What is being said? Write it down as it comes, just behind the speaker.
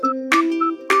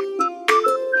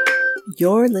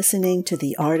You're listening to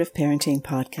the Art of Parenting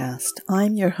podcast.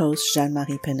 I'm your host,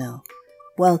 Jeannie Penel.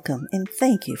 Welcome and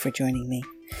thank you for joining me.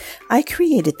 I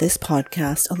created this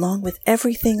podcast along with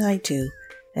everything I do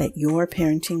at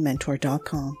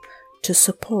yourparentingmentor.com to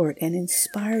support and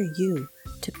inspire you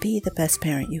to be the best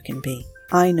parent you can be.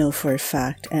 I know for a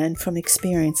fact and from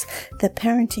experience that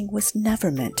parenting was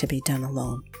never meant to be done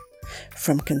alone.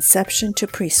 From conception to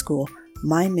preschool,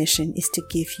 my mission is to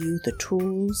give you the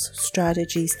tools,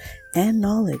 strategies, and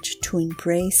knowledge to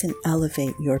embrace and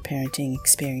elevate your parenting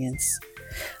experience.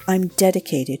 I'm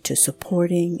dedicated to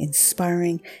supporting,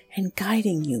 inspiring, and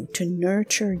guiding you to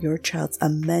nurture your child's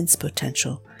immense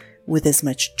potential with as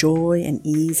much joy and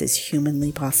ease as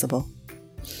humanly possible.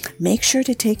 Make sure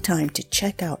to take time to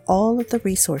check out all of the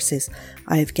resources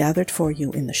I have gathered for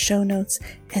you in the show notes,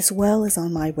 as well as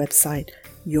on my website,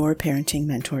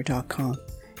 yourparentingmentor.com.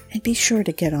 And be sure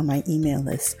to get on my email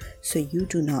list so you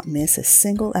do not miss a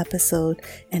single episode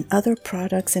and other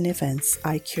products and events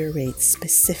I curate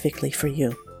specifically for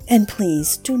you. And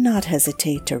please do not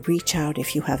hesitate to reach out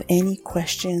if you have any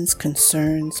questions,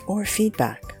 concerns, or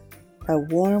feedback. A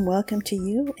warm welcome to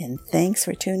you and thanks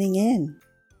for tuning in.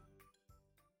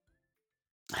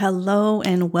 Hello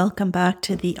and welcome back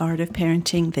to The Art of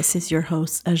Parenting. This is your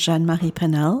host, Jeanne-Marie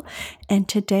Penel, and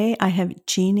today I have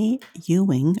Jeannie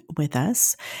Ewing with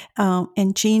us.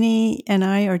 And Jeannie and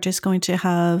I are just going to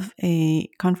have a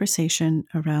conversation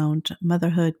around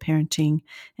motherhood, parenting,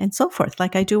 and so forth,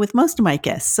 like I do with most of my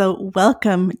guests. So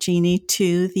welcome, Jeannie,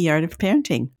 to The Art of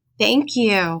Parenting. Thank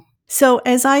you. So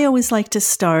as I always like to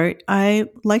start, I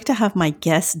like to have my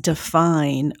guests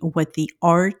define what the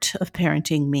art of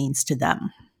parenting means to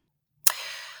them.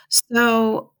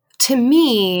 So to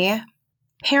me,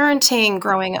 parenting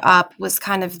growing up was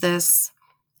kind of this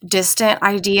distant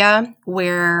idea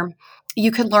where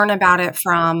you could learn about it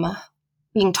from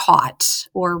being taught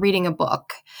or reading a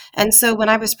book. And so when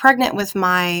I was pregnant with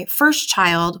my first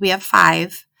child, we have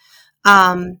 5,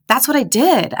 that's what I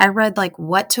did. I read like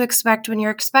what to expect when you're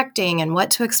expecting and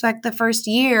what to expect the first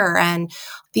year and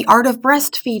the art of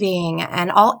breastfeeding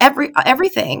and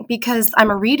everything because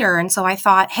I'm a reader. And so I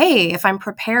thought, hey, if I'm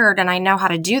prepared and I know how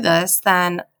to do this,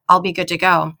 then I'll be good to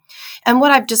go. And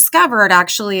what I've discovered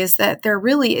actually is that there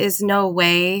really is no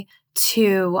way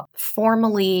to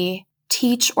formally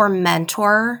teach or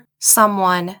mentor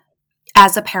someone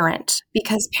as a parent,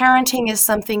 because parenting is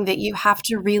something that you have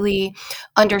to really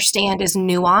understand is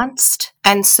nuanced.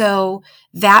 And so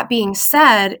that being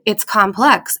said, it's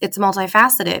complex, it's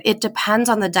multifaceted. It depends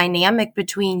on the dynamic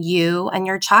between you and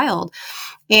your child.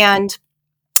 And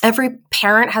every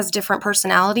parent has different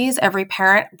personalities. Every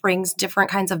parent brings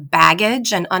different kinds of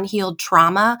baggage and unhealed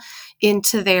trauma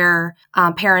into their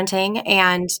parenting.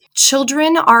 And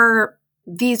children are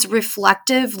these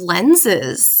reflective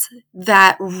lenses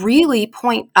that really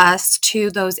point us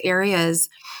to those areas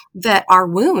that are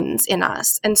wounds in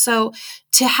us. And so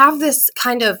to have this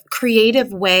kind of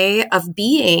creative way of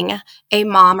being a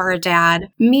mom or a dad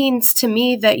means to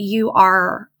me that you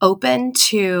are open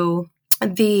to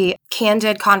the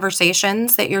candid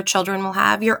conversations that your children will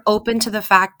have. You're open to the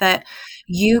fact that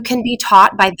you can be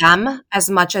taught by them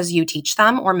as much as you teach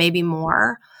them, or maybe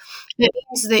more. It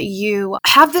means that you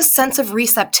have this sense of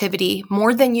receptivity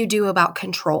more than you do about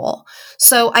control.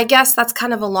 So I guess that's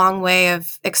kind of a long way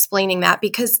of explaining that,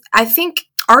 because I think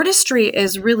artistry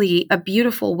is really a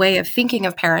beautiful way of thinking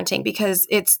of parenting, because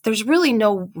there's really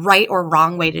no right or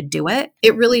wrong way to do it.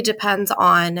 It really depends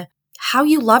on how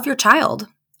you love your child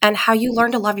and how you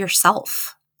learn to love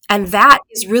yourself. And that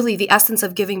is really the essence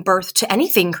of giving birth to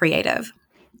anything creative.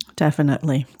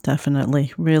 Definitely.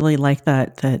 Really like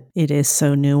that it is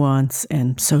so nuanced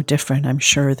and so different. I'm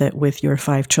sure that with your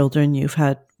 5 children, you've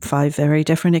had 5 very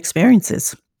different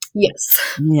experiences.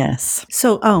 Yes.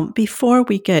 So before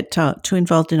we get too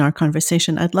involved in our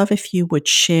conversation, I'd love if you would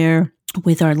share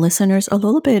with our listeners a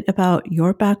little bit about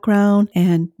your background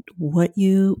and what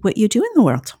you do in the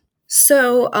world.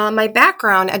 So my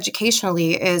background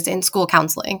educationally is in school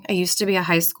counseling. I used to be a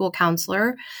high school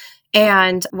counselor.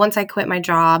 And once I quit my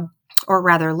job, or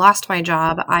rather lost my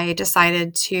job, I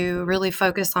decided to really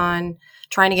focus on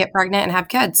trying to get pregnant and have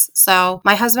kids. So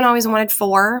my husband always wanted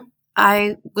 4.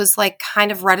 I was like kind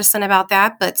of reticent about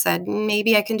that, but said,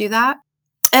 maybe I can do that.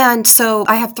 And so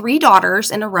I have 3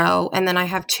 daughters in a row, and then I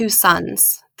have 2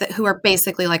 sons who are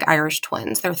basically like Irish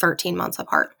twins. They're 13 months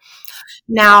apart.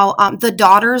 Now, the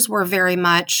daughters were very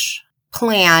much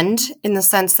planned in the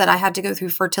sense that I had to go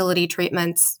through fertility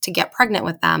treatments to get pregnant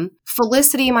with them.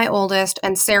 Felicity, my oldest,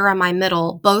 and Sarah, my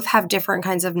middle, both have different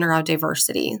kinds of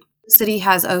neurodiversity. Felicity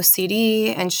has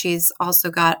OCD, and she's also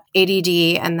got ADD.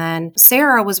 And then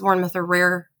Sarah was born with a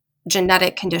rare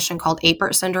genetic condition called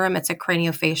Apert syndrome. It's a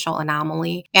craniofacial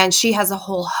anomaly, and she has a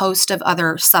whole host of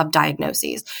other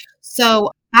subdiagnoses.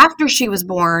 So after she was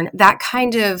born, that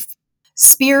kind of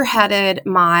spearheaded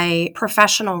my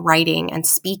professional writing and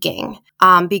speaking,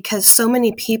 because so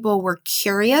many people were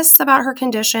curious about her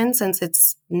condition since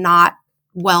it's not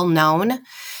well known.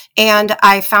 And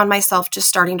I found myself just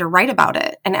starting to write about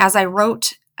it. And as I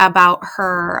wrote about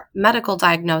her medical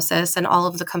diagnosis and all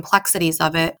of the complexities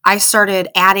of it, I started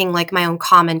adding like my own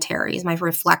commentaries, my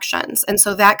reflections. And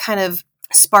so that kind of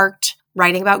sparked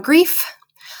writing about grief,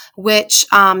 which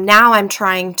now I'm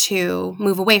trying to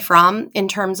move away from in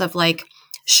terms of like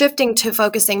shifting to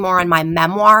focusing more on my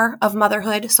memoir of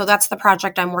motherhood. So that's the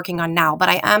project I'm working on now. But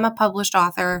I am a published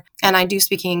author and I do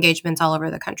speaking engagements all over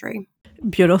the country.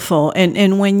 Beautiful.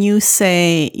 And when you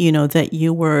say, that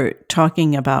you were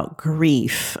talking about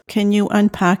grief, can you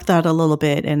unpack that a little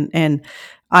bit? And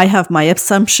I have my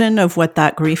assumption of what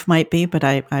that grief might be, but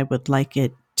I would like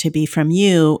it to be from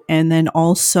you. And then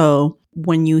also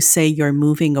when you say you're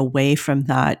moving away from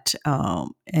that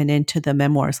and into the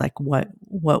memoirs, like what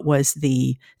was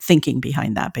the thinking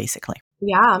behind that, basically?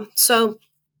 Yeah. So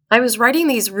I was writing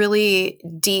these really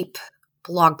deep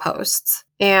blog posts,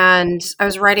 and I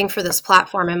was writing for this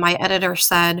platform, and my editor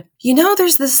said,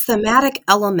 there's this thematic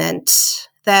element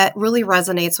that really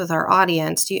resonates with our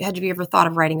audience. Have you ever thought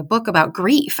of writing a book about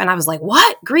grief? And I was like,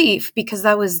 what? Grief? Because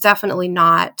that was definitely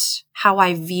not how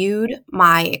I viewed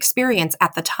my experience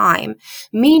at the time.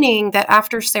 Meaning that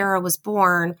after Sarah was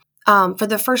born, for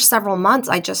the first several months,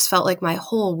 I just felt like my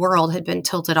whole world had been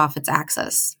tilted off its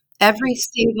axis. Every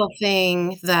single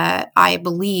thing that I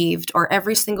believed or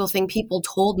every single thing people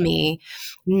told me,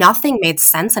 nothing made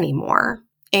sense anymore.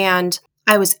 And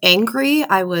I was angry.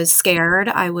 I was scared.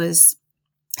 I was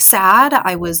sad.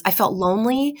 I felt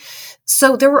lonely.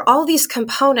 So there were all these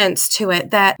components to it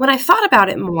that when I thought about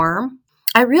it more,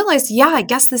 I realized, I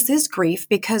guess this is grief,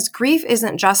 because grief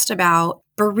isn't just about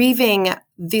bereaving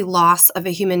the loss of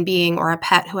a human being or a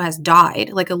pet who has died,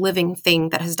 like a living thing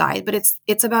that has died, but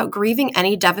it's about grieving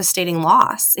any devastating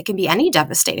loss. It can be any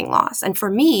devastating loss. And for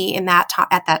me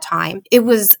at that time, it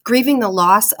was grieving the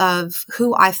loss of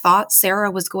who I thought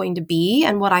Sarah was going to be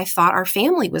and what I thought our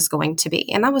family was going to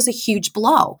be. And that was a huge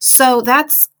blow. So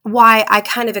that's why I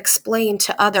kind of explain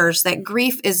to others that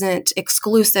grief isn't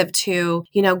exclusive to,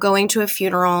 going to a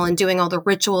funeral and doing all the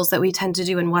rituals that we tend to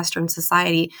do in Western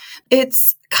society.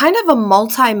 It's kind of a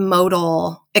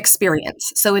multimodal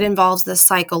experience. So it involves the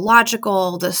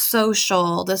psychological, the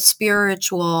social, the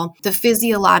spiritual, the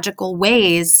physiological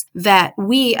ways that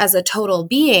we as a total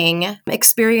being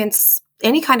experience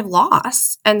any kind of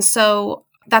loss. And so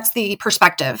that's the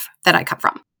perspective that I come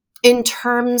from. In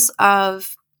terms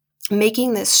of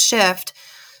making this shift,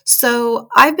 so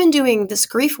I've been doing this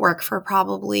grief work for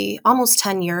probably almost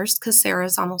 10 years because Sarah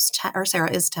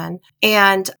is 10.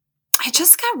 And I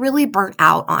just got really burnt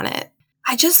out on it.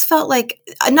 I just felt like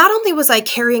not only was I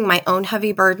carrying my own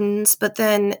heavy burdens, but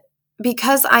then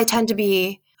because I tend to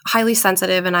be highly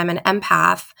sensitive and I'm an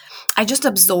empath, I just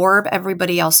absorb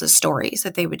everybody else's stories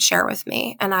that they would share with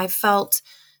me. And I felt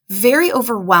very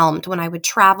overwhelmed when I would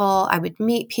travel, I would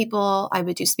meet people, I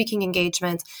would do speaking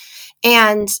engagements.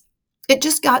 And it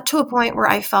just got to a point where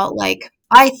I felt like,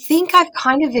 I think I've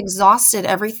kind of exhausted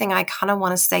everything I kind of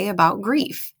want to say about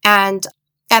grief. And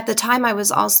at the time, I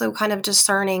was also kind of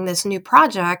discerning this new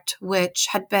project, which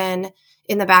had been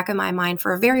in the back of my mind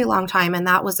for a very long time. And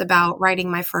that was about writing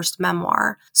my first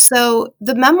memoir. So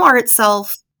the memoir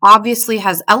itself obviously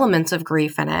has elements of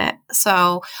grief in it.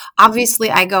 So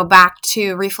obviously I go back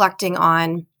to reflecting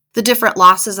on the different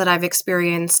losses that I've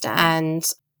experienced and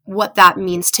what that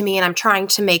means to me. And I'm trying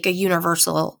to make a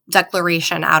universal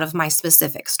declaration out of my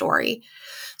specific story.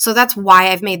 So that's why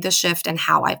I've made the shift and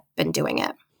how I've been doing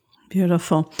it.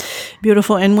 Beautiful.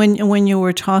 Beautiful. And when you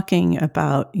were talking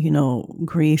about,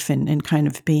 grief and kind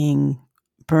of being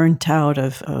burnt out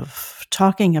of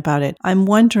talking about it, I'm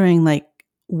wondering, like,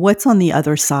 what's on the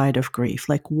other side of grief?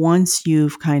 Like, once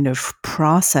you've kind of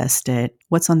processed it,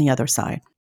 what's on the other side?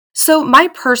 So my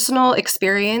personal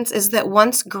experience is that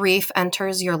once grief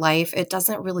enters your life, it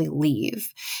doesn't really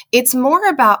leave. It's more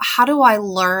about how do I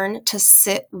learn to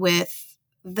sit with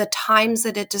the times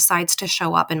that it decides to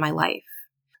show up in my life.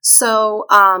 So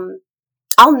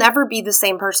I'll never be the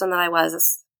same person that I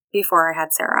was before I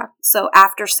had Sarah. So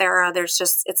after Sarah,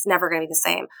 it's never going to be the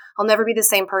same. I'll never be the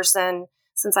same person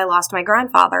since I lost my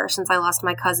grandfather, since I lost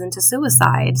my cousin to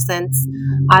suicide, since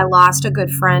I lost a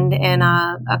good friend in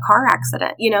a car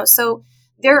accident. So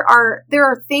there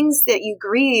are things that you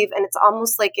grieve, and it's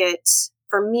almost like it,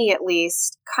 for me at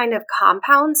least, kind of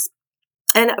compounds.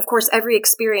 And of course, every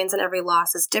experience and every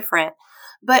loss is different.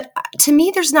 But to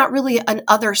me, there's not really an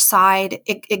other side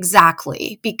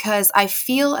exactly, because I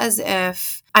feel as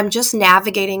if I'm just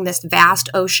navigating this vast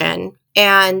ocean,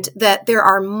 and that there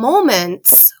are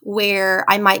moments where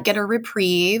I might get a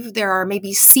reprieve. There are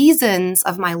maybe seasons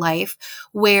of my life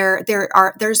where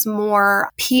there's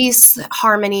more peace,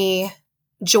 harmony,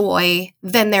 joy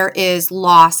than there is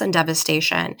loss and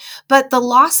devastation. But the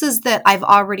losses that I've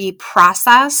already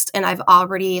processed and I've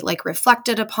already like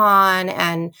reflected upon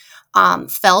and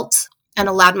felt and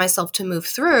allowed myself to move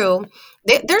through,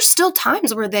 there's still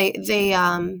times where they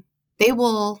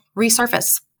will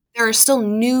resurface. There are still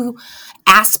new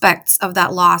aspects of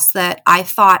that loss that I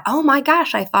thought, oh my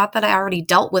gosh, I thought that I already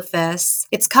dealt with this.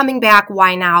 It's coming back.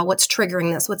 Why now? What's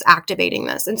triggering this? What's activating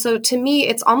this? And so to me,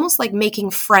 it's almost like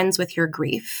making friends with your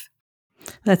grief.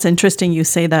 That's interesting you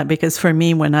say that, because for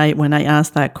me, when I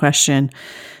asked that question,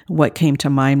 what came to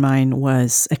my mind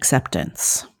was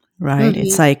acceptance. Right. Mm-hmm.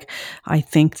 It's like, I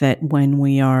think that when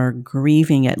we are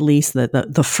grieving, at least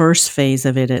the first phase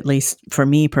of it, at least for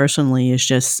me personally, is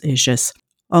just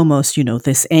almost,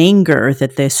 this anger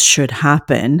that this should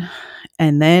happen.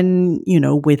 And then,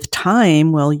 with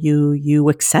time, well, you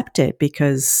accept it,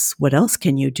 because what else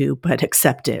can you do but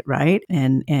accept it, right?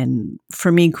 And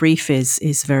for me, grief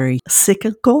is very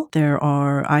cyclical.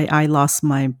 I lost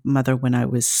my mother when I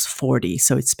was 40,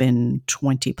 so it's been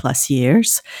 20 plus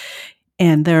years.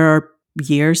 And there are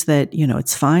years that,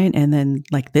 it's fine. And then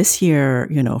like this year,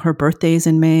 her birthday is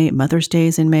in May, Mother's Day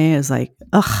is in May. I was like,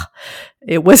 ugh,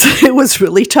 it was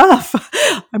really tough.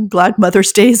 I'm glad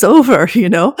Mother's Day is over,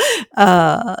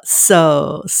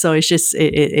 So it's just,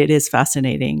 it is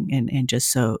fascinating and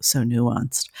just so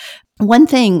nuanced. One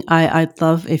thing I'd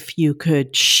love if you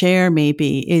could share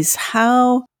maybe is,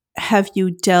 how have you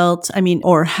dealt,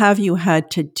 or have you had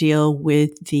to deal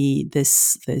with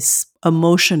this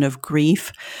emotion of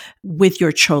grief with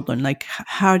your children? Like,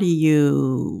 how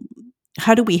do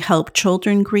we help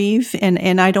children grieve?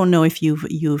 And I don't know if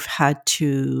you've had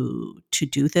to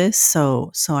do this,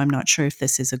 so I'm not sure if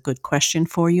this is a good question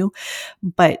for you,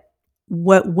 but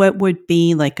what would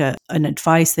be like an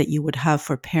advice that you would have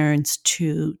for parents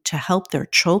to help their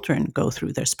children go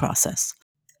through this process?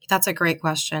 That's a great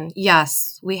question.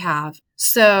 Yes, we have.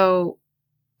 So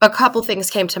a couple things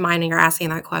came to mind when you're asking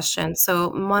that question. So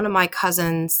one of my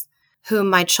cousins, whom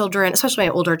my children, especially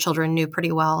my older children, knew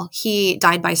pretty well, he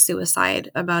died by suicide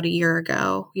about a year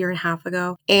and a half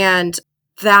ago. And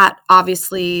that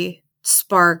obviously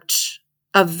sparked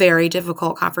a very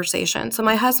difficult conversation. So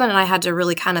my husband and I had to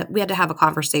really we had to have a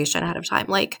conversation ahead of time.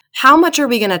 Like, how much are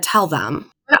we going to tell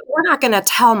them? We're not going to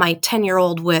tell my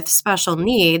 10-year-old with special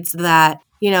needs that,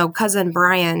 cousin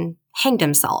Brian hanged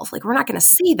himself. Like, we're not going to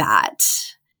see that.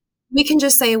 We can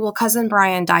just say, well, cousin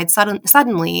Brian died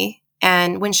suddenly.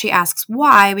 And when she asks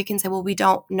why, we can say, well, we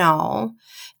don't know.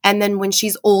 And then when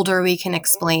she's older, we can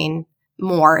explain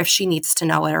more if she needs to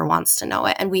know it or wants to know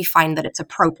it. And we find that it's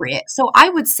appropriate. So I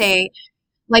would say,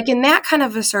 like, in that kind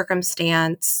of a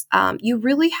circumstance, you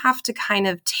really have to kind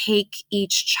of take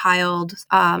each child's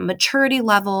maturity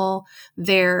level,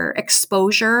 their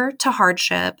exposure to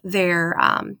hardship, their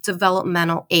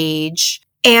developmental age,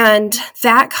 and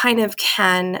that kind of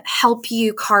can help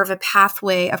you carve a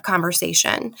pathway of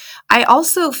conversation. I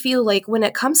also feel like when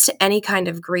it comes to any kind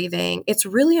of grieving, it's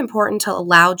really important to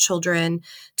allow children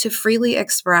to freely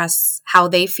express how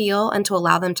they feel and to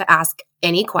allow them to ask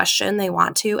any question they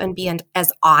want to and be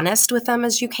as honest with them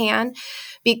as you can,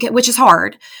 which is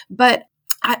hard. But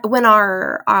when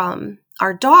our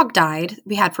dog died,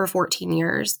 we had for 14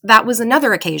 years, that was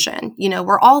another occasion,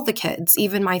 where all the kids,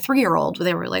 even my 3-year-old,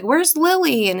 they were like, where's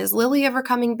Lily? And is Lily ever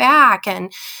coming back?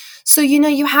 And so,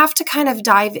 you have to kind of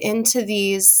dive into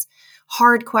these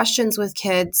hard questions with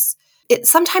kids.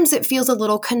 Sometimes it feels a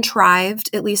little contrived,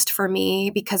 at least for me,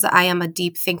 because I am a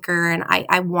deep thinker and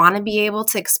I want to be able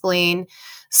to explain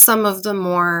some of the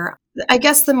more, I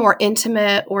guess, the more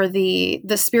intimate or the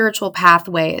spiritual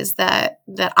pathways that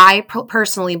I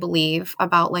personally believe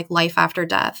about, like, life after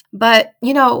death. But,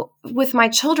 with my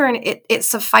children, it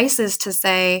suffices to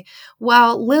say,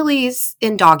 well, Lily's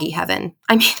in doggy heaven.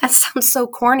 I mean, that sounds so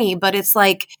corny, but it's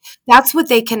like, that's what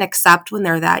they can accept when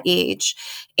they're that age.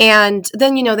 And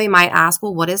then, they might ask,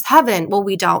 well, what is heaven? Well,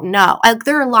 we don't know. Like,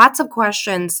 there are lots of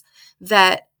questions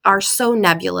that are so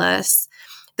nebulous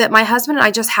that my husband and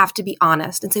I just have to be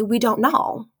honest and say, we don't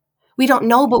know. We don't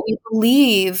know, but we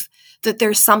believe that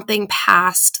there's something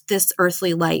past this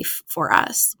earthly life for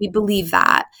us. We believe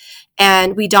that.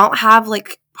 And we don't have,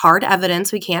 like, hard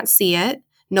evidence. We can't see it.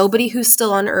 Nobody who's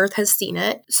still on earth has seen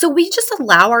it. So we just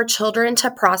allow our children to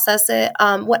process it.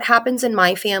 What happens in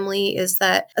my family is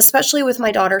that, especially with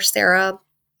my daughter, Sarah,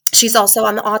 she's also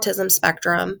on the autism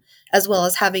spectrum, as well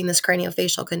as having this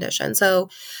craniofacial condition. So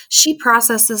she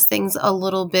processes things a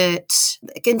little bit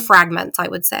in fragments, I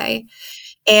would say.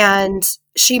 And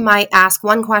she might ask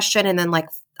one question and then like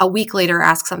a week later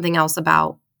ask something else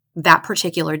about that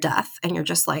particular death. And you're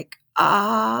just like,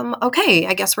 okay,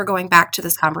 I guess we're going back to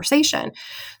this conversation.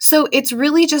 So it's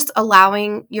really just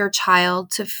allowing your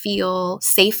child to feel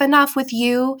safe enough with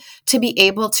you to be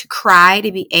able to cry,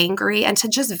 to be angry, and to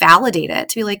just validate it,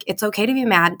 to be like, it's okay to be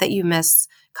mad that you miss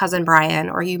cousin Brian,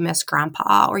 or you miss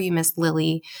grandpa, or you miss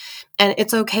Lily. And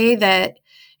it's okay that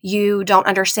you don't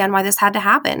understand why this had to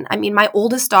happen. I mean, my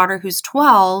oldest daughter, who's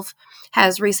 12,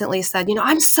 has recently said,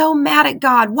 I'm so mad at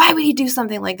God. Why would he do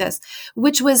something like this?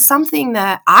 Which was something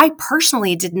that I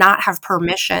personally did not have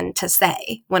permission to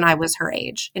say when I was her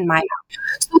age in my house.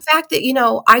 So the fact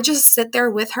that, I just sit there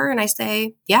with her and I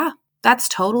say, yeah, that's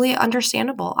totally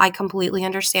understandable. I completely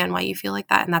understand why you feel like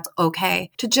that. And that's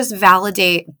okay. To just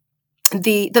validate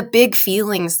the big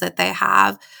feelings that they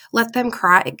have. Let them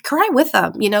cry with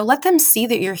them, let them see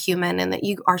that you're human and that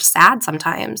you are sad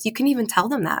sometimes. You can even tell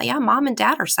them that, yeah, mom and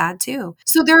dad are sad too.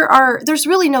 So there's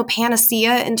really no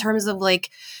panacea in terms of like,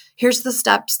 here's the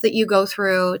steps that you go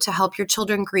through to help your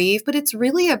children grieve. But it's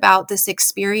really about this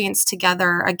experience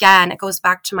together. Again, it goes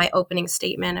back to my opening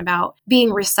statement about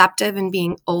being receptive and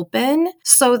being open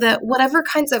so that whatever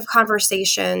kinds of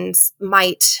conversations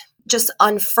might just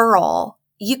unfurl,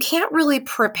 you can't really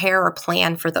prepare or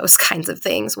plan for those kinds of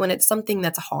things when it's something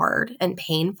that's hard and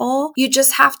painful. You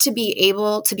just have to be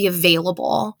able to be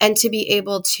available and to be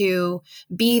able to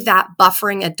be that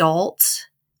buffering adult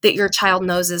that your child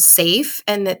knows is safe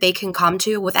and that they can come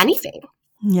to with anything.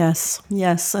 Yes.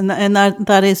 And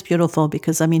that is beautiful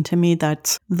because, to me,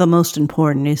 that's the most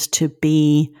important, is to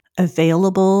be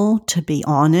available, to be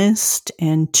honest,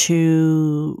 and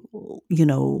to,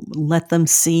 let them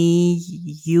see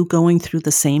you going through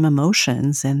the same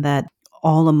emotions and that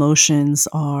all emotions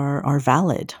are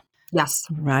valid. Yes.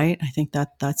 Right. I think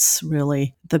that's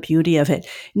really the beauty of it.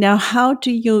 Now, how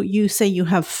do you say you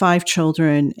have 5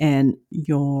 children and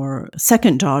your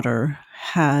second daughter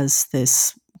has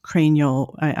this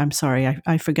cranial, I'm sorry,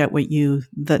 I forget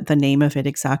the name of it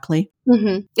exactly.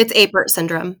 Mm-hmm. It's Apert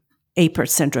syndrome. Apert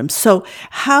syndrome. So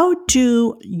how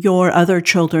do your other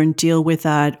children deal with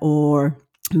that, or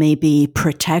maybe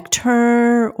protect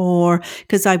her? Or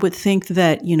because I would think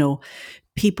that,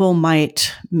 people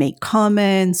might make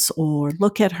comments or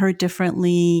look at her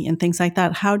differently and things like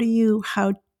that. How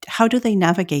do they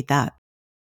navigate that?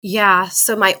 Yeah.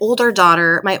 So my oldest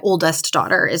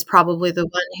daughter is probably the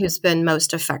one who's been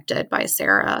most affected by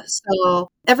Sarah. So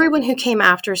everyone who came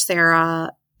after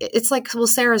Sarah, it's like, well,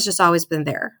 Sarah's just always been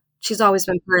there. She's always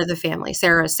been part of the family.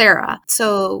 Sarah is Sarah.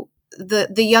 So the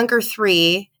youngest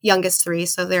three,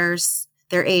 so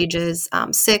their age is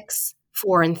 6,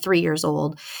 4, and 3 years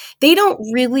old. They don't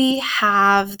really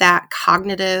have that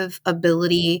cognitive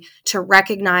ability to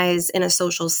recognize in a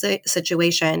social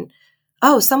situation,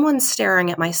 oh, someone's staring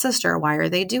at my sister. Why are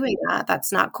they doing that?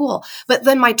 That's not cool. But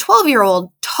then my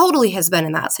 12-year-old totally has been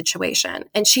in that situation,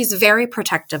 and she's very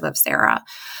protective of Sarah.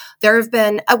 There have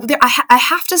been, I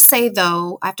have to say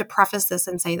though, I have to preface this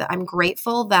and say that I'm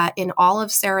grateful that in all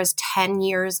of Sarah's 10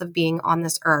 years of being on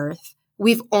this earth,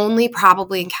 we've only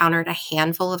probably encountered a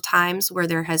handful of times where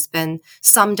there has been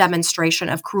some demonstration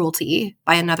of cruelty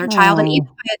by another child and even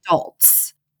by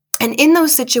adults. And in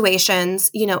those situations,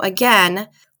 again,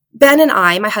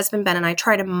 my husband Ben and I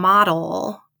try to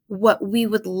model what we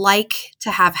would like to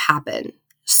have happen.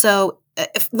 So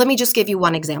let me just give you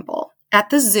one example. At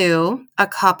the zoo a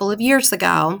couple of years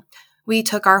ago, we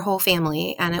took our whole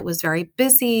family and it was very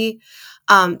busy.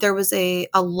 There was a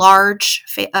large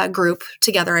group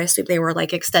together. I assume they were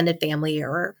like extended family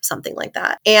or something like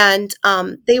that. And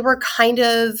they were kind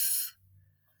of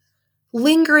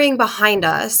lingering behind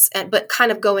us, but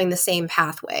kind of going the same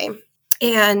pathway.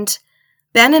 And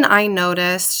Ben and I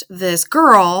noticed this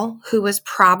girl who was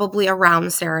probably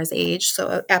around Sarah's age,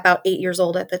 so about 8 years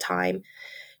old at the time.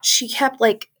 She kept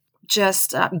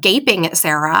just gaping at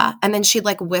Sarah, and then she'd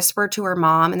whisper to her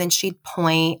mom, and then she'd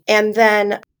point. And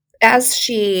then as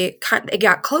she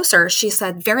got closer, she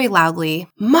said very loudly,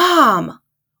 "Mom,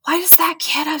 why does that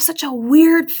kid have such a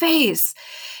weird face?"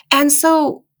 And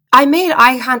so I made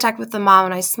eye contact with the mom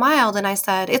and I smiled and I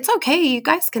said, "It's okay. You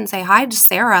guys can say hi to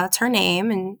Sarah. That's her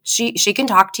name. And she can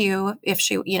talk to you if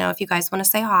if you guys want to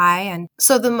say hi." And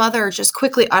so the mother just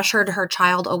quickly ushered her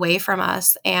child away from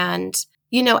us. And,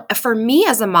 for me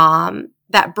as a mom,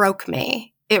 that broke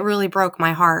me. It really broke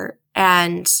my heart.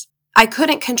 And I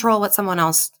couldn't control what someone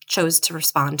else chose to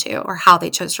respond to or how they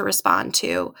chose to respond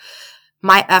to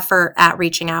my effort at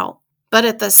reaching out. But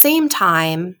at the same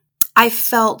time, I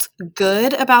felt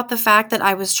good about the fact that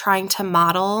I was trying to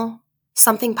model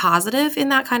something positive in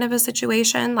that kind of a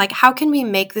situation. Like, how can we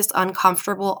make this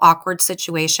uncomfortable, awkward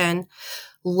situation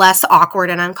less awkward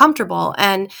and uncomfortable?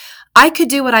 And I could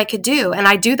do what I could do. And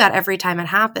I do that every time it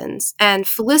happens. And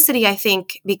Felicity, I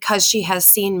think, because she has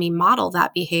seen me model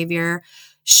that behavior,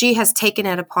 she has taken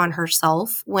it upon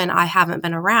herself when I haven't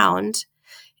been around.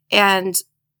 And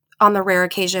on the rare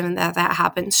occasion that that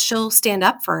happens, she'll stand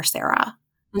up for Sarah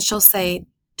and she'll say,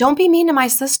 don't be mean to my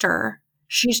sister.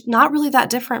 She's not really that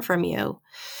different from you.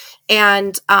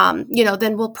 And,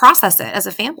 then we'll process it as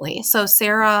a family. So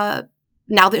Sarah,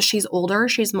 now that she's older,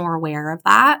 she's more aware of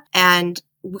that. And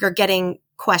we're getting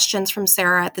questions from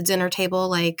Sarah at the dinner table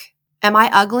like, am I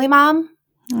ugly, Mom?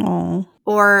 Oh.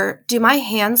 Or do my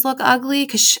hands look ugly?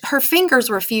 Because her fingers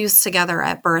were fused together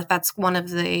at birth. That's one of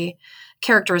the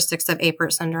characteristics of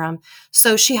Apert syndrome.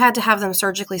 So she had to have them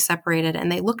surgically separated,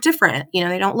 and they look different.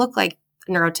 They don't look like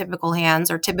neurotypical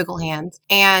hands or typical hands.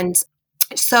 And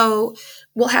so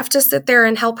we'll have to sit there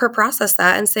and help her process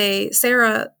that and say,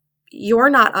 Sarah, you're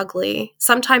not ugly.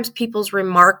 Sometimes people's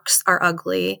remarks are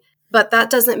ugly, but that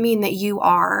doesn't mean that you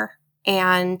are.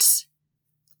 And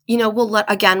we'll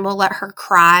let her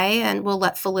cry, and we'll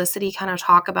let Felicity kind of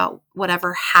talk about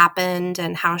whatever happened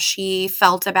and how she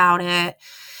felt about it.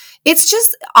 It's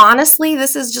just, honestly,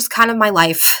 this is just kind of my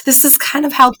life. This is kind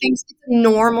of how things, it's a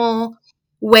normal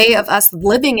way of us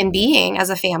living and being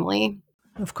as a family.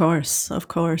 Of course.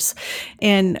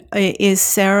 And is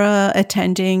Sarah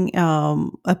attending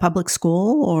a public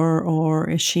school or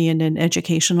is she in an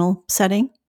educational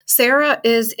setting? Sarah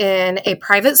is in a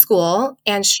private school,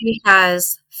 and she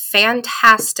has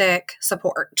fantastic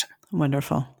support.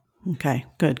 Wonderful. Okay,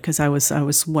 good. Because I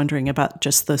was wondering about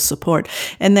just the support.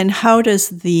 And then how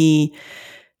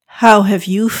have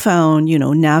you found,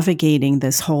 navigating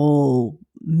this whole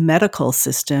medical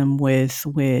system with,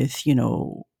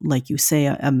 like you say,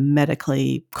 a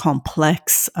medically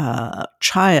complex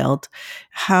child?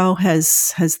 How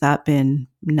has that been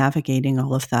navigating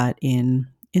all of that in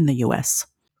the US?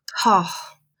 Oh,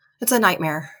 it's a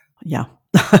nightmare. Yeah.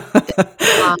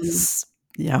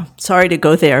 Yeah. Sorry to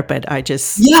go there, but I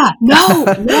just. Yeah, no.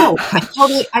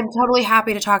 I'm totally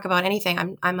happy to talk about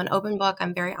anything. I'm an open book.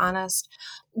 I'm very honest.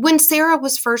 When Sarah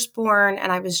was first born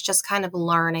and I was just kind of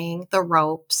learning the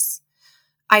ropes,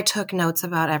 I took notes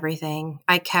about everything.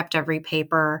 I kept every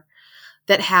paper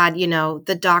that had,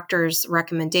 the doctor's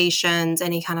recommendations,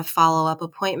 any kind of follow-up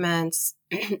appointments.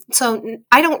 So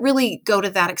I don't really go to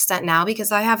that extent now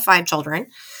because I have 5 children.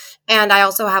 And I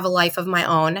also have a life of my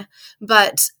own.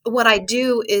 But what I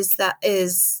do is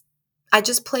I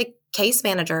just play case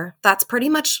manager. That's pretty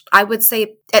much, I would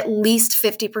say, at least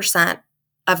 50%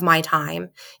 of my time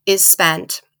is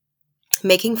spent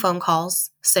making phone calls,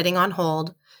 sitting on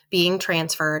hold, being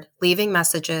transferred, leaving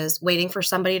messages, waiting for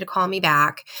somebody to call me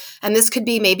back. And this could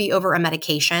be maybe over a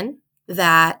medication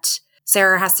that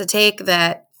Sarah has to take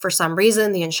that for some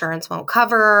reason the insurance won't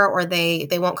cover, or they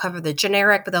won't cover the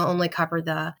generic, but they'll only cover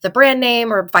the brand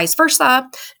name, or vice versa.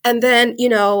 And then,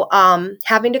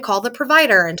 having to call the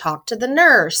provider and talk to the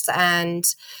nurse. And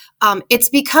it's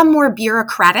become more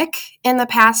bureaucratic in the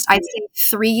past, I'd say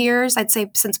 3 years,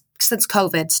 since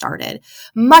COVID started,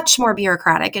 much more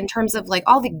bureaucratic in terms of like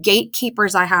all the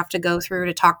gatekeepers I have to go through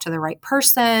to talk to the right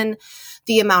person,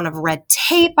 the amount of red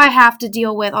tape I have to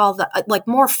deal with, all the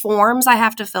more forms I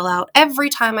have to fill out every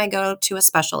time I go to a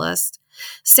specialist.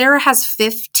 Sarah has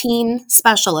 15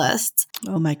 specialists.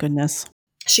 Oh my goodness.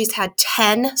 She's had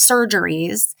 10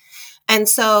 surgeries. And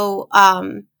so,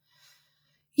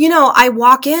 I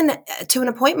walk in to an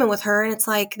appointment with her and it's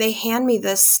like they hand me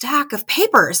this stack of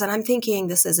papers and I'm thinking,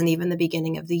 this isn't even the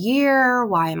beginning of the year.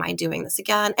 Why am I doing this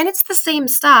again? And it's the same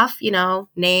stuff,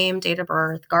 name, date of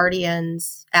birth,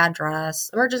 guardians, address,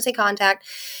 emergency contact.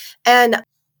 And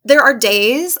there are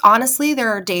days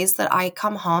that I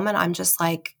come home and I'm just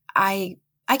like, I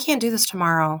can't do this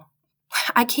tomorrow.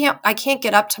 I can't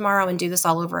get up tomorrow and do this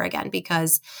all over again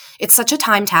because it's such a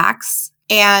time tax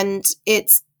and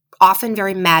it's often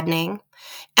very maddening.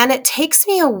 And it takes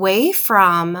me away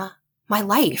from my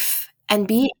life and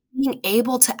being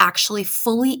able to actually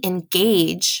fully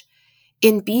engage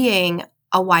in being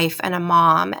a wife and a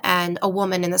mom and a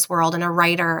woman in this world and a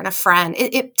writer and a friend.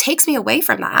 It takes me away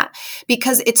from that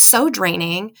because it's so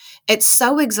draining. It's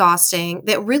so exhausting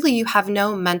that really you have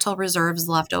no mental reserves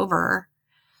left over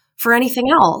for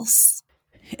anything else.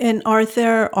 And are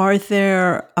there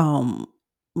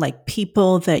like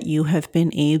people that you have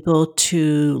been able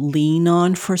to lean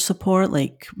on for support?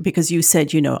 Like, because you said,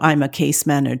 I'm a case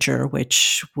manager,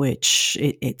 which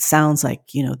it sounds like,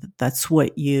 that's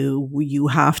what you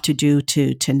have to do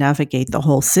to navigate the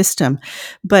whole system.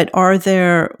 But are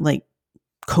there like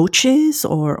coaches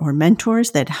or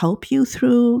mentors that help you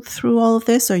through all of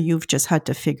this, or you've just had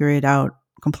to figure it out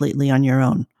completely on your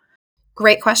own?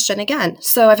 Great question again.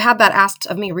 So I've had that asked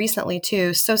of me recently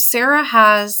too. So Sarah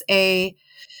has a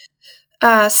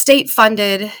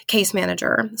state-funded case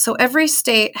manager. So every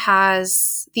state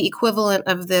has the equivalent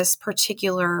of this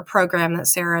particular program that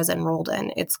Sarah is enrolled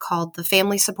in. It's called the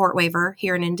Family Support Waiver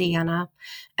here in Indiana.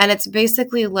 And it's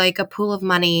basically like a pool of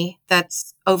money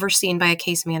that's overseen by a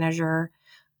case manager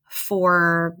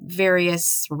for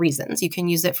various reasons. You can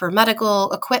use it for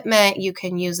medical equipment. You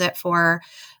can use it for,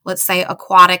 let's say,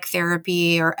 aquatic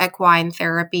therapy or equine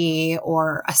therapy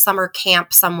or a summer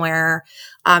camp somewhere.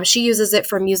 She uses it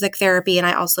for music therapy, and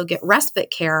I also get respite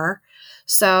care.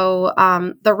 So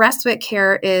the respite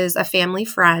care is a family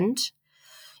friend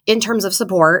in terms of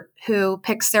support who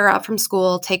picks Sarah up from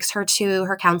school, takes her to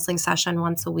her counseling session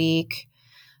once a week.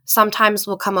 Sometimes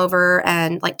we'll come over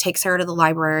and like take Sarah to the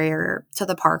library or to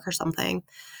the park or something.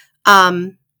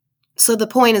 So the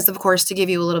point is, of course, to give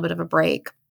you a little bit of a break.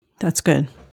 That's good.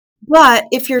 But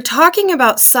if you're talking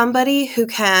about somebody who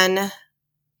can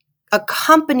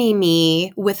accompany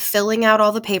me with filling out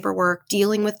all the paperwork,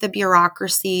 dealing with the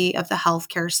bureaucracy of the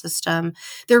healthcare system,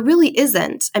 there really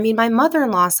isn't. I mean, my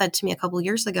mother-in-law said to me a couple of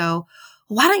years ago,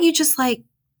 why don't you just like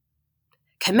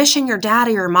commission your dad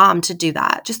or your mom to do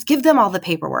that? Just give them all the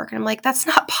paperwork. And I'm like, that's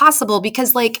not possible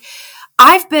because like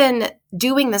I've been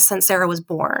doing this since Sarah was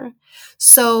born.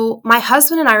 So my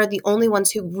husband and I are the only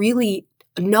ones who really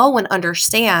know and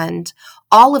understand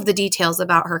all of the details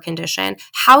about her condition,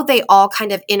 how they all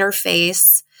kind of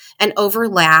interface and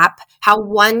overlap, how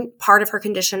one part of her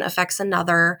condition affects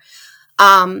another.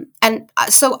 And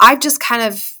so I've just kind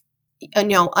of,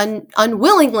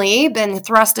 unwillingly been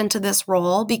thrust into this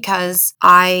role because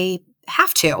I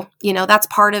have to. That's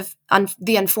part of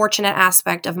the unfortunate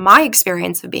aspect of my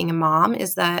experience of being a mom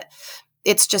is that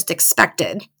it's just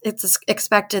expected. It's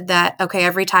expected that, okay,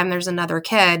 every time there's another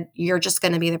kid, you're just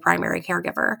going to be the primary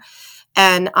caregiver.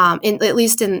 And at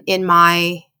least in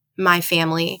my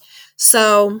family.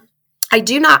 So I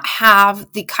do not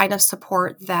have the kind of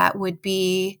support that would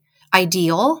be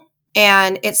ideal.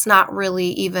 And it's not really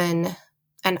even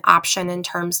an option in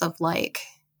terms of like,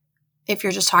 if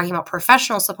you're just talking about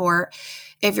professional support.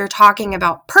 If you're talking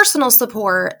about personal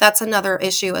support, that's another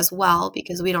issue as well,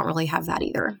 because we don't really have that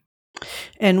either.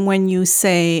 And when you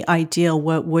say ideal,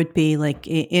 what would be like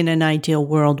in an ideal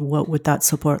world, what would that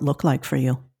support look like for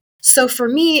you? So for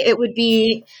me, it would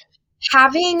be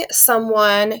having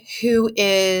someone who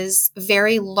is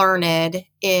very learned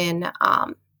in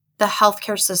the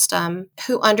healthcare system,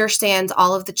 who understands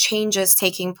all of the changes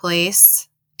taking place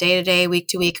day to day, week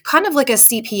to week, kind of like a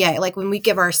CPA, like when we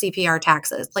give our CPR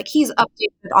taxes, like he's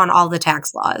updated on all the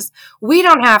tax laws. We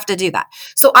don't have to do that.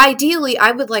 So ideally,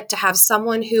 I would like to have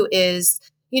someone who is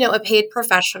a paid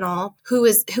professional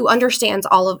who understands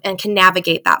all of and can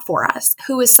navigate that for us,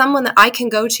 who is someone that I can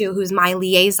go to, who's my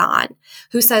liaison,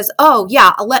 who says, oh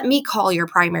yeah, let me call your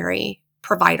primary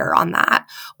provider on that,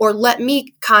 or let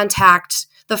me contact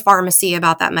the pharmacy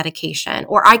about that medication,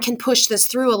 or I can push this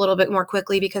through a little bit more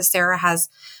quickly because Sarah has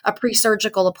a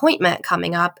pre-surgical appointment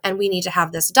coming up and we need to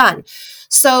have this done.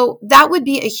 So that would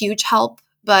be a huge help,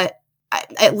 but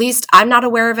at least I'm not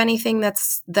aware of anything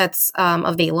that's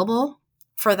available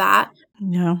for that.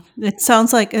 Yeah, it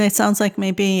sounds like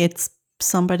maybe it's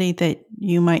somebody that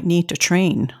you might need to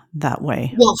train that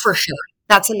way. Well, for sure,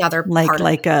 that's another part.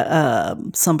 Like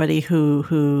somebody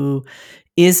who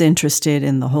is interested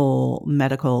in the whole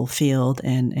medical field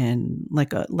and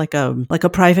like a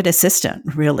private assistant,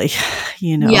 really.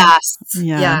 Yes.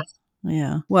 Yeah. Yes.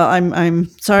 Yeah. Well, I'm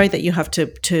sorry that you have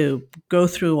to go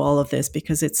through all of this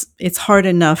because it's hard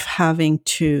enough having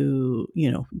to,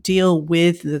 deal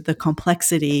with the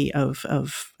complexity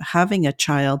of having a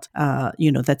child,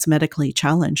 that's medically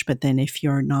challenged. But then if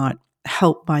you're not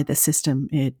helped by the system,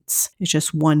 it's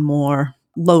just one more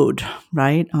load,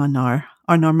 right, on our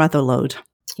mother load.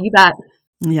 You bet.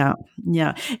 Yeah.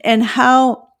 Yeah. And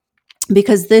how,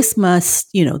 because this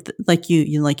must, like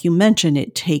you mentioned,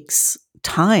 it takes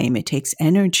time, it takes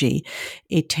energy,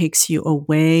 it takes you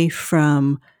away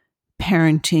from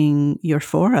parenting your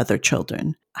 4 other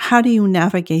children. How do you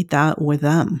navigate that with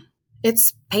them?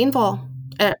 It's painful.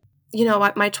 My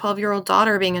 12-year-old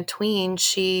daughter, being a tween,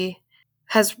 she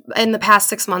has in the past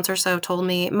 6 months or so told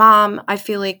me, Mom, I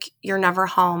feel like you're never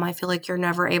home. I feel like you're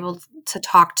never able to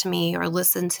talk to me or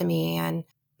listen to me. And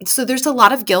So there's a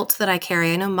lot of guilt that I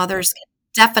carry. I know mothers can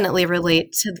definitely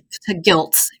relate to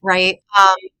guilt, right?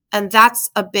 And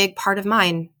that's a big part of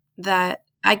mine, that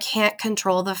I can't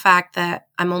control the fact that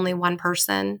I'm only one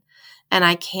person, and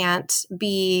I can't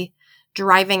be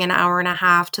driving an hour and a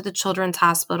half to the children's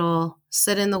hospital,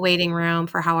 sit in the waiting room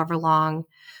for however long,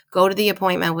 go to the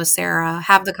appointment with Sarah,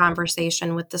 have the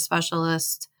conversation with the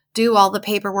specialist, do all the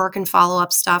paperwork and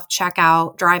follow-up stuff, check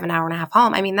out, drive an hour and a half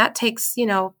home. I mean, that takes,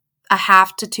 a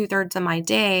half to 2/3 of my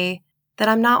day that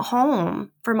I'm not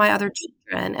home for my other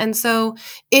children. And so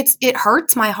it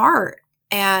hurts my heart.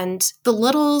 And the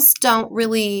littles don't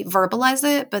really verbalize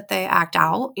it, but they act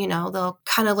out. They'll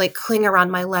kind of like cling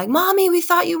around my leg. Mommy, we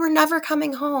thought you were never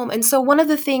coming home. And so one of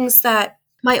the things that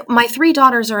my three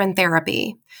daughters are in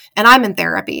therapy, and I'm in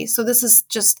therapy. So this is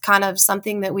just kind of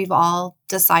something that we've all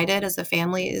decided as a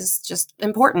family is just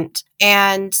important.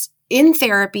 And in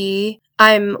therapy,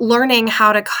 I'm learning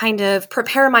how to kind of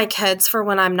prepare my kids for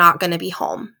when I'm not going to be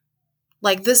home.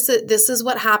 Like this is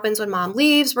what happens when mom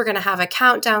leaves. We're going to have a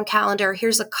countdown calendar.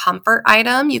 Here's a comfort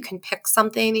item. You can pick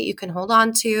something that you can hold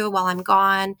on to while I'm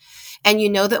gone. And you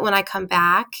know that when I come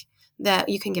back, that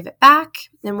you can give it back.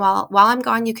 And while I'm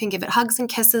gone, you can give it hugs and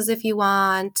kisses if you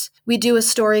want. We do a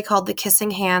story called The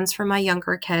Kissing Hands for my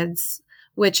younger kids,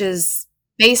 which is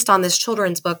based on this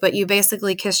children's book, but you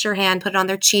basically kiss your hand, put it on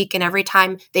their cheek, and every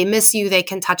time they miss you, they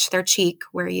can touch their cheek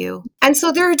where you. And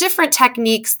so there are different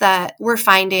techniques that we're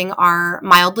finding are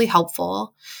mildly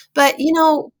helpful. But,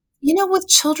 with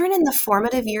children in the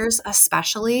formative years,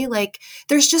 especially, like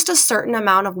there's just a certain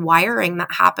amount of wiring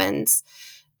that happens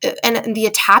and the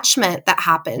attachment that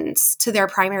happens to their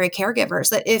primary caregivers,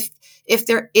 that if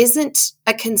there isn't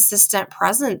a consistent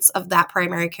presence of that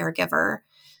primary caregiver,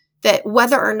 that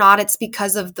whether or not it's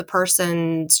because of the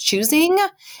person's choosing,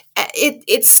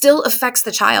 it still affects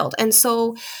the child. And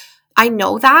so I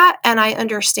know that, and I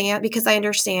understand because I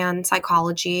understand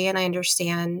psychology and I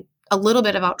understand a little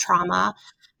bit about trauma.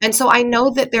 And so I know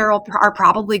that there are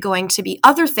probably going to be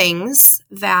other things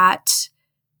that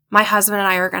my husband and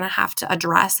I are going to have to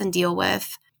address and deal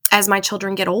with as my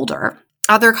children get older,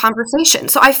 other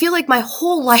conversations. So I feel like my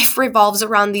whole life revolves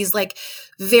around these like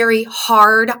very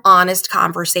hard, honest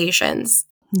conversations.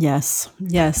 Yes.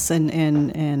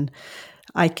 And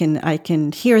I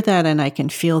can hear that, and I can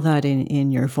feel that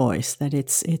in your voice, that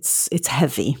it's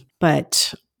heavy.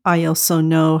 But I also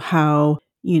know how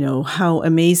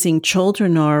amazing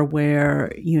children are,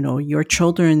 where, your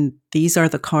children, these are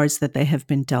the cards that they have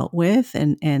been dealt with,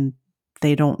 and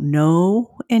they don't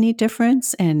know any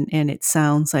difference. And it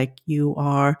sounds like you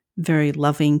are very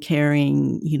loving,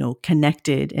 caring,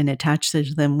 connected and attached to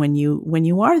them when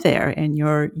you are there, and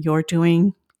you're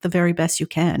doing the very best you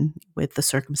can with the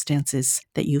circumstances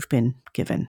that you've been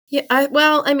given. Yeah. I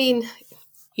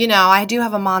do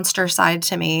have a monster side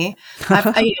to me.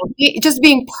 Just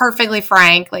being perfectly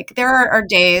frank, like there are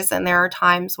days and there are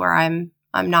times where I'm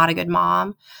not a good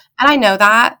mom, and I know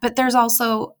that, but there's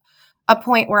also a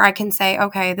point where I can say,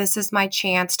 okay, this is my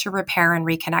chance to repair and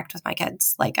reconnect with my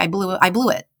kids. Like I blew it. I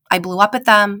blew up at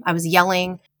them. I was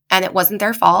yelling, and it wasn't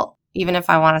their fault. Even if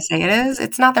I want to say it is,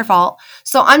 it's not their fault.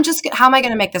 So how am I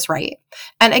going to make this right?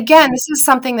 And again, this is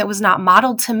something that was not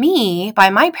modeled to me by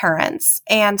my parents.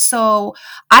 And so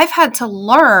I've had to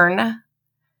learn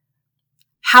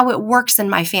how it works in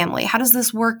my family. How does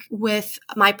this work with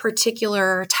my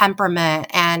particular temperament?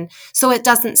 And so it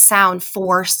doesn't sound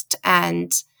forced,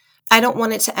 and I don't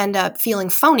want it to end up feeling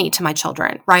phony to my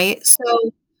children, right? So,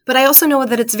 but I also know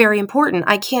that it's very important.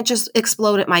 I can't just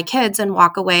explode at my kids and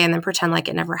walk away and then pretend like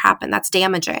it never happened. That's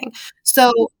damaging.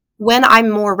 So when I'm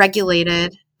more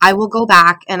regulated, I will go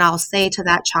back and I'll say to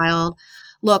that child,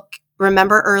 look,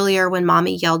 remember earlier when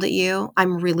mommy yelled at you?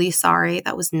 I'm really sorry.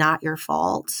 That was not your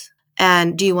fault.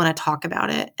 And do you want to talk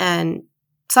about it? And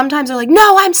sometimes they're like,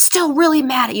 no, I'm still really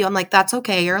mad at you. I'm like, that's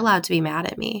okay. You're allowed to be mad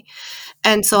at me.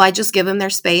 And so I just give them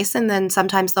their space. And then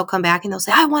sometimes they'll come back and they'll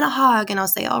say, I want a hug. And I'll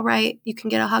say, all right, you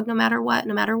can get a hug no matter what,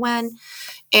 no matter when.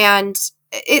 And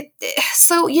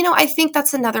I think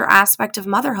that's another aspect of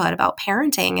motherhood about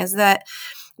parenting, is that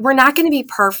we're not going to be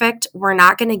perfect. We're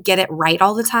not going to get it right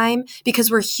all the time because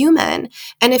we're human.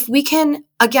 And if we can,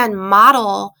 again,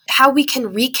 model how we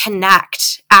can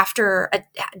reconnect after a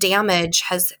damage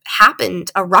has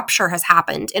happened, a rupture has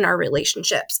happened in our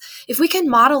relationships, if we can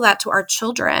model that to our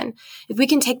children, if we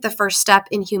can take the first step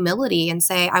in humility and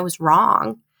say, I was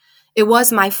wrong, it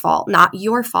was my fault, not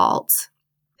your fault,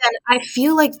 and I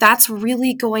feel like that's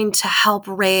really going to help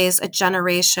raise a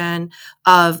generation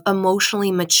of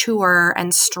emotionally mature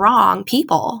and strong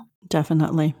people.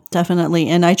 Definitely.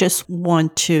 And I just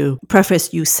want to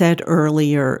preface, you said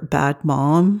earlier, bad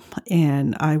mom,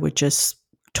 and I would just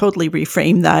totally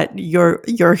reframe that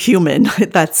you're human.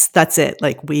 That's it.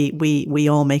 Like we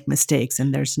all make mistakes,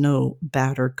 and there's no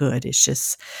bad or good. It's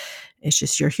just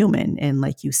you're human. And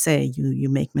like you say, you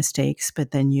make mistakes,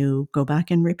 but then you go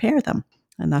back and repair them.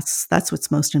 And that's what's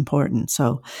most important.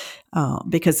 So,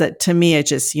 because to me, it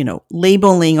just,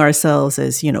 labeling ourselves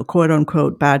as, quote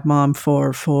unquote, bad mom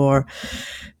for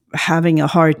having a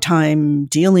hard time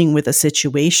dealing with a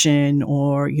situation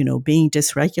or, being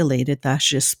dysregulated, that's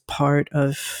just part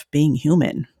of being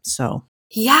human. So,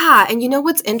 Yeah. And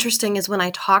what's interesting is when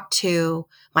I talk to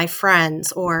my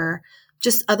friends or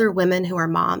just other women who are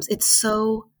moms, it's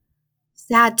so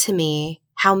sad to me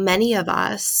how many of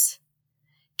us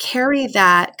carry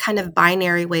that kind of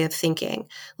binary way of thinking.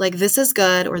 Like, this is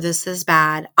good or this is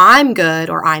bad. I'm good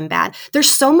or I'm bad. There's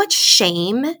so much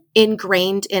shame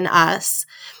ingrained in us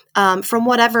from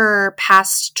whatever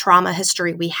past trauma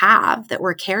history we have that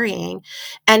we're carrying.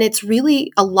 And it's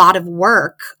really a lot of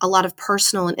work, a lot of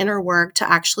personal and inner work to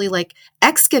actually like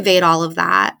excavate all of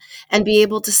that and be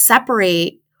able to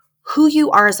separate who you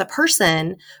are as a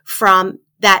person from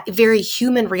that very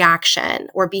human reaction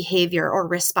or behavior or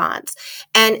response.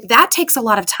 And that takes a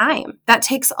lot of time. That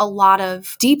takes a lot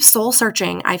of deep soul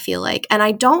searching, I feel like. And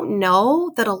I don't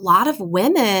know that a lot of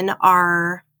women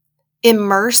are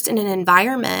immersed in an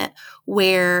environment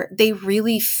where they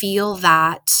really feel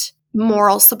that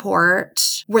moral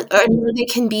support, where they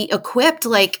can be equipped,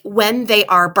 like when they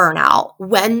are burnout,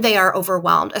 when they are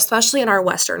overwhelmed, especially in our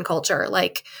Western culture.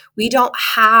 Like, we don't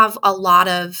have a lot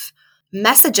of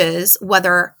messages,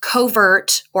 whether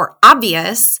covert or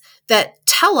obvious, that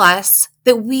tell us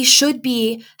that we should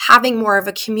be having more of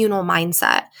a communal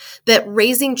mindset, that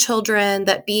raising children,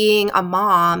 that being a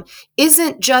mom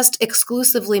isn't just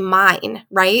exclusively mine,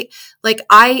 right? Like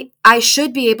I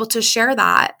should be able to share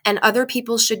that, and other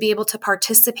people should be able to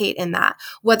participate in that,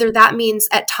 whether that means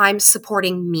at times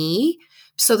supporting me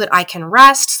so that I can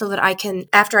rest, so that I can,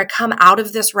 after I come out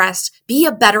of this rest, be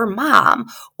a better mom.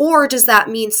 Or does that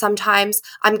mean sometimes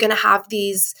I'm going to have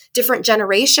these different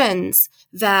generations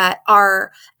that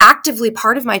are actively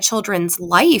part of my children's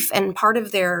life and part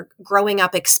of their growing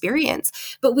up experience?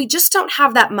 But we just don't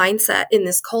have that mindset in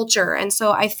this culture. And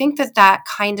so I think that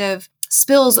kind of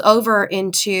spills over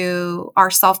into our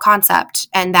self-concept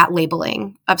and that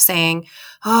labeling of saying,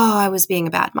 oh, I was being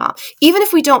a bad mom. Even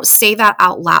if we don't say that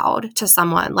out loud to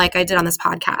someone, like I did on this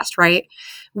podcast, right?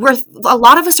 A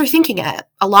lot of us are thinking it.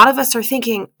 A lot of us are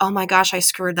thinking, oh my gosh, I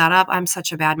screwed that up. I'm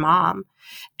such a bad mom.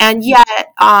 And yet,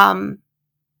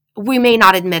 we may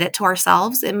not admit it to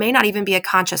ourselves. It may not even be a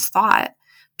conscious thought,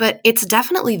 but it's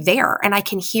definitely there. And I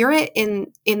can hear it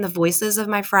in the voices of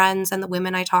my friends and the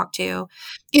women I talk to,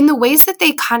 in the ways that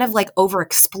they kind of like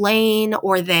over-explain,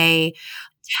 or they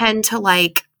tend to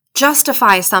like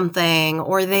justify something,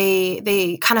 or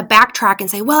they kind of backtrack and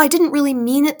say, well, I didn't really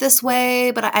mean it this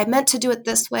way, but I meant to do it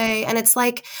this way. And it's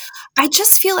like, I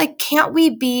just feel like, can't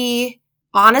we be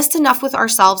honest enough with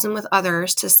ourselves and with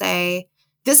others to say,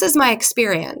 this is my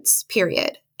experience,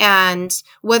 period. And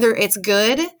whether it's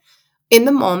good in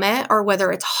the moment or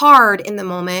whether it's hard in the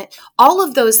moment, all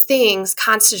of those things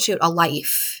constitute a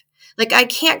life. Like, I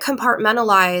can't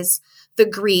compartmentalize the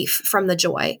grief from the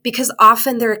joy, because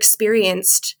often they're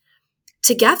experienced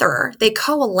together. They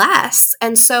coalesce.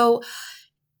 And so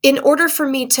in order for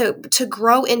me to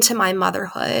grow into my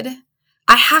motherhood,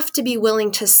 I have to be willing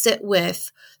to sit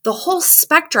with the whole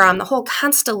spectrum, the whole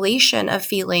constellation of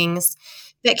feelings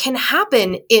that can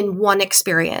happen in one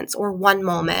experience or one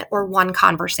moment or one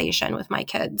conversation with my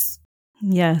kids.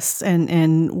 Yes,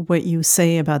 and what you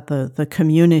say about the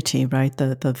community, right?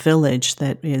 The village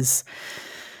that is,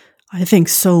 I think,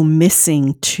 so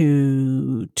missing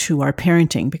to our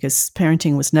parenting, because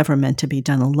parenting was never meant to be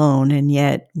done alone, and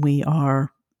yet we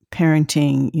are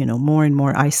parenting, more and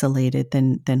more isolated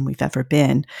than we've ever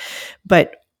been.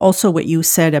 But also what you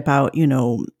said about,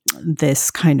 this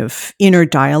kind of inner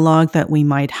dialogue that we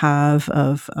might have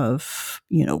of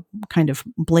kind of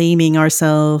blaming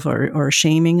ourselves or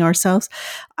shaming ourselves.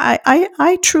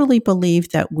 I truly believe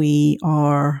that we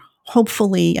are,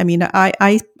 hopefully, I mean,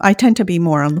 I tend to be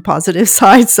more on the positive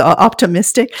side, so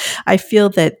optimistic. I feel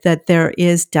that there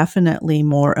is definitely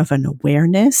more of an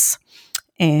awareness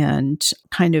and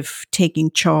kind of taking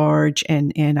charge,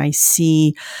 and I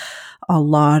see a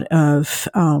lot of,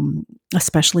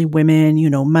 especially women,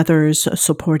 mothers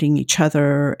supporting each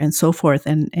other and so forth.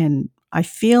 And I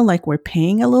feel like we're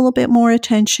paying a little bit more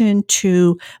attention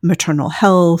to maternal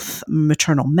health,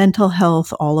 maternal mental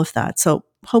health, all of that. So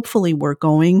hopefully we're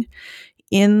going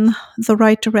in the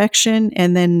right direction.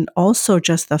 And then also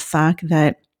just the fact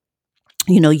that,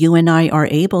 you and I are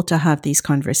able to have these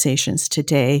conversations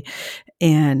today,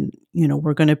 and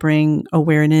we're going to bring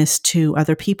awareness to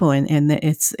other people, and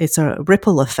it's a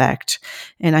ripple effect,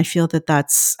 and I feel that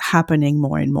that's happening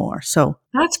more and more. So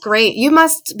That's great. You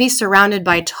must be surrounded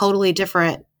by totally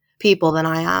different people than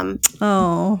I am.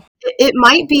 oh It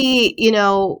might be,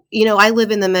 I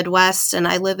live in the Midwest, and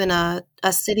I live in a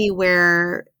city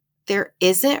where there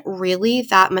isn't really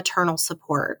that maternal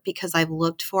support because I've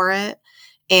looked for it.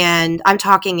 And I'm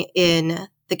talking in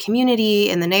the community,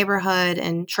 in the neighborhood,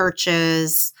 in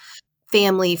churches,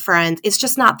 family, friends. It's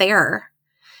just not there.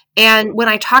 And when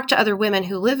I talk to other women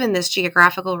who live in this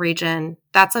geographical region,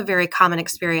 that's a very common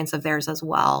experience of theirs as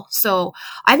well. So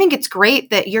I think it's great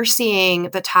that you're seeing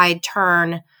the tide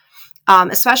turn,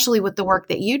 especially with the work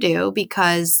that you do,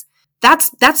 because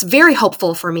that's very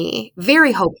hopeful for me.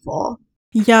 Very hopeful.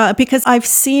 yeah, because I've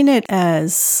seen it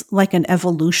as like an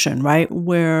evolution, right?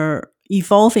 We're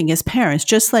evolving as parents,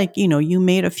 just like, you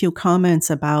made a few comments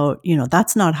about,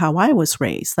 that's not how I was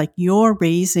raised. Like, you're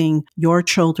raising your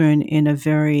children in a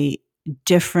very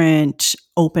different,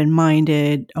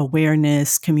 open-minded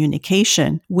awareness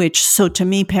communication, which, so to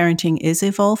me, parenting is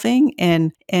evolving.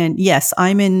 And yes,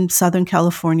 I'm in Southern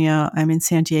California. I'm in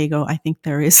San Diego. I think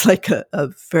there is like a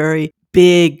very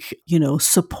big,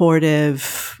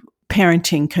 supportive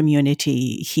parenting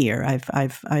community here.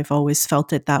 I've always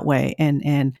felt it that way.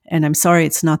 And I'm sorry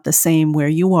it's not the same where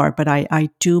you are, but I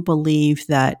do believe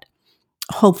that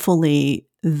hopefully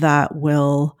that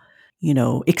will,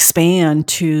 expand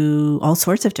to all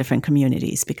sorts of different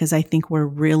communities, because I think we're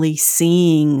really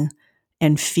seeing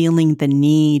and feeling the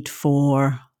need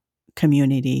for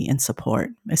community and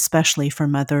support, especially for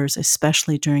mothers,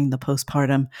 especially during the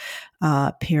postpartum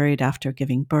period after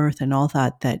giving birth and all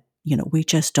that we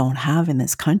just don't have in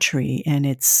this country. And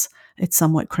it's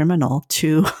somewhat criminal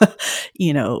to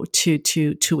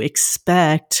to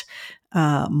expect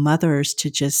mothers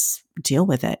to just deal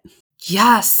with it.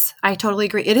 Yes, I totally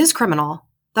agree. It is criminal.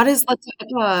 That's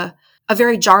a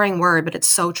very jarring word, but it's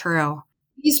so true.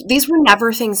 These were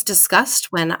never things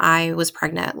discussed when I was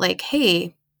pregnant. Like,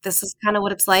 hey, this is kind of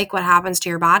what it's like, what happens to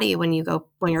your body when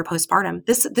you're postpartum.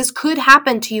 This could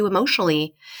happen to you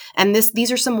emotionally. And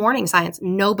these are some warning signs.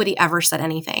 Nobody ever said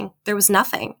anything. There was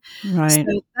nothing. Right.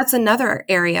 So that's another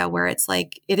area where it's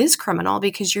like it is criminal,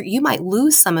 because you might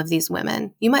lose some of these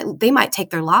women. They might take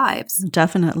their lives.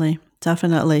 Definitely.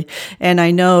 Definitely. And I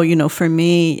know, for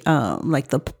me, like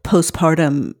the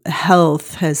postpartum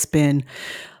health has been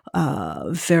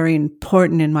very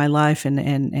important in my life. And,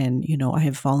 I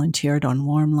have volunteered on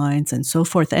warm lines and so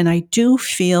forth. And I do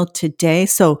feel today,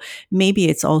 so maybe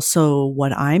it's also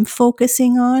what I'm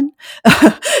focusing on.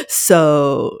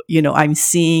 So, I'm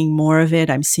seeing more of it.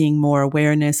 I'm seeing more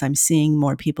awareness. I'm seeing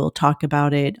more people talk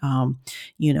about it.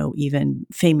 Even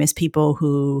famous people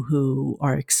who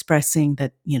are expressing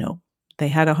that, they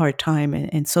had a hard time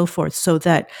and so forth, so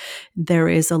that there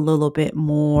is a little bit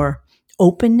more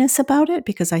openness about it,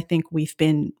 because I think we've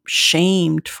been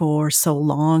shamed for so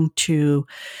long to,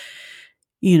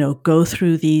 go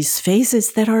through these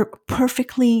phases that are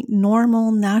perfectly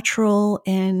normal, natural,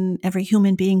 and every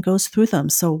human being goes through them.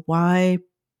 So why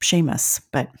shame us?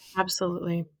 But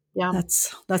Absolutely. Yeah.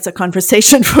 that's a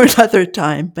conversation for another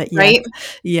time. But yeah, Right?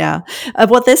 yeah.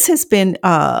 Well, this has been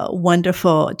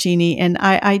wonderful, Jeannie, and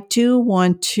I do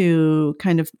want to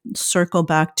kind of circle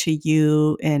back to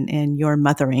you and your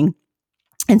mothering.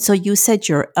 And so you said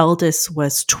your eldest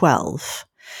was 12.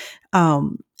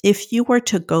 If you were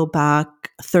to go back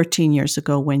 13 years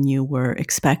ago when you were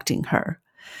expecting her,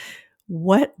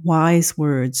 what wise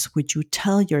words would you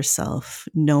tell yourself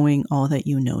knowing all that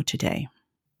you know today?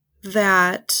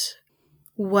 That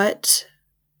what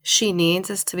she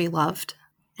needs is to be loved,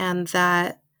 and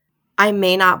that I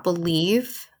may not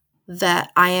believe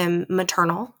that I am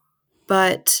maternal,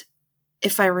 but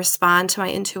if I respond to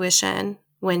my intuition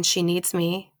when she needs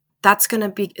me, that's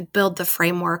going to build the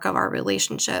framework of our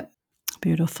relationship.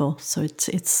 Beautiful. So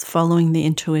it's following the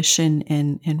intuition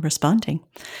and responding.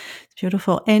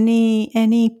 Beautiful.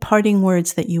 Any parting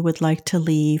words that you would like to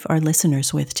leave our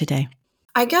listeners with today?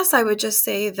 I guess I would just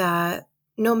say that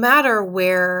no matter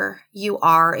where you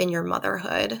are in your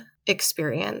motherhood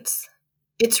experience,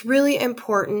 it's really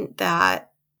important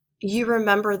that you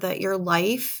remember that your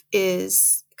life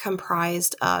is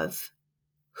comprised of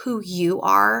who you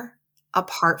are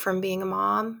apart from being a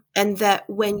mom, and that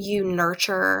when you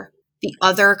nurture the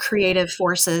other creative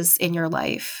forces in your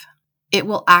life, it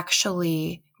will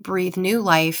actually breathe new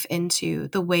life into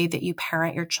the way that you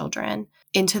parent your children,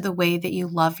 into the way that you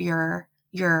love your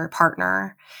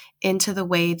partner, into the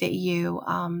way that you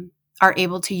are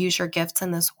able to use your gifts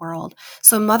in this world.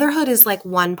 So motherhood is like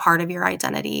one part of your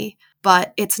identity,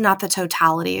 but it's not the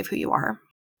totality of who you are.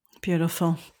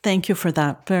 Beautiful. Thank you for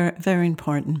that. Very, very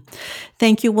important.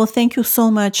 Thank you. Well, thank you so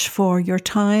much for your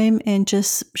time and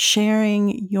just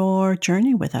sharing your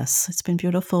journey with us. It's been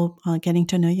beautiful getting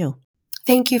to know you.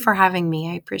 Thank you for having me.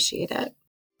 I appreciate it.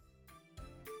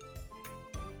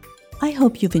 I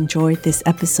hope you've enjoyed this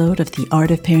episode of the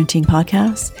Art of Parenting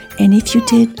podcast. And if you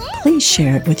did, please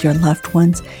share it with your loved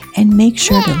ones and make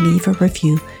sure to leave a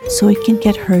review so it can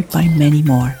get heard by many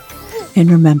more. And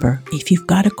remember, if you've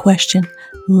got a question,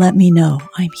 let me know.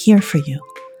 I'm here for you.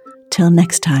 Till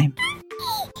next time.